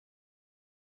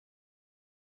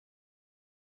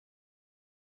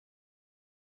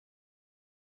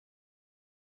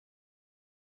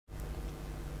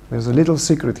There's a little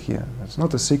secret here. It's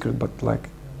not a secret, but like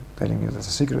telling you there's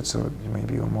a secret, so you may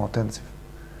be more attentive.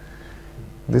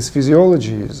 This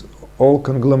physiology is all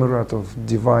conglomerate of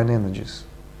divine energies,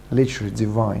 literally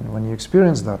divine. When you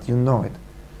experience that, you know it.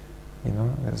 You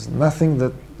know, there's nothing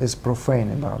that is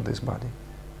profane about this body.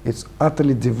 It's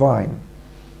utterly divine.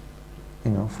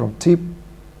 You know, from tip,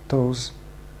 toes,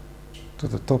 to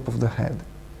the top of the head,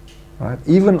 right?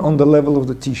 Even on the level of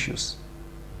the tissues,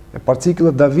 a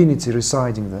particular divinity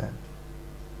residing there.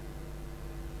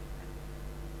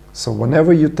 So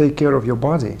whenever you take care of your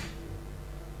body,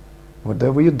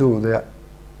 whatever you do, there are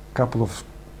a couple of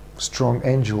strong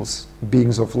angels,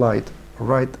 beings of light,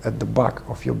 right at the back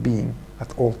of your being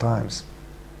at all times.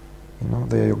 You know,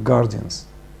 they are your guardians.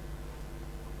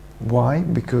 Why?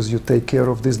 Because you take care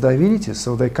of these divinities,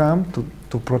 so they come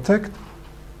to protect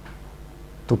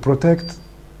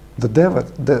the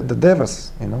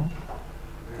devas, you know,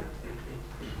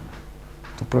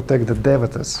 to protect the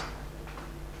devatas.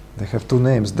 They have two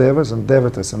names, devas and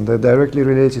devatas, and they're directly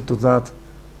related to that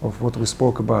of what we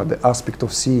spoke about, the aspect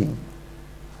of seeing.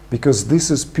 Because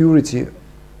this is purity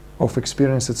of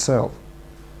experience itself.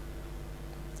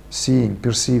 Seeing,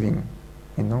 perceiving,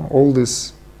 you know, all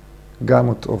this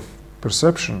gamut of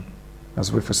perception,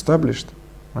 as we've established,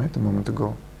 right, a moment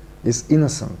ago, is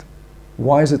innocent.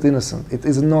 Why is it innocent? It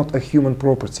is not a human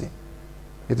property.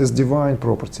 It is divine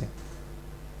property.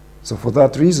 So for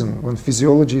that reason, when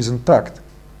physiology is intact,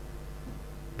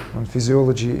 when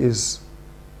physiology is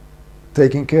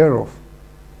taken care of,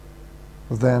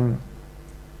 then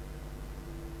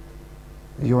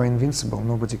you are invincible.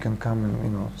 Nobody can come and, you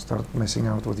know, start messing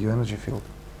out with your energy field.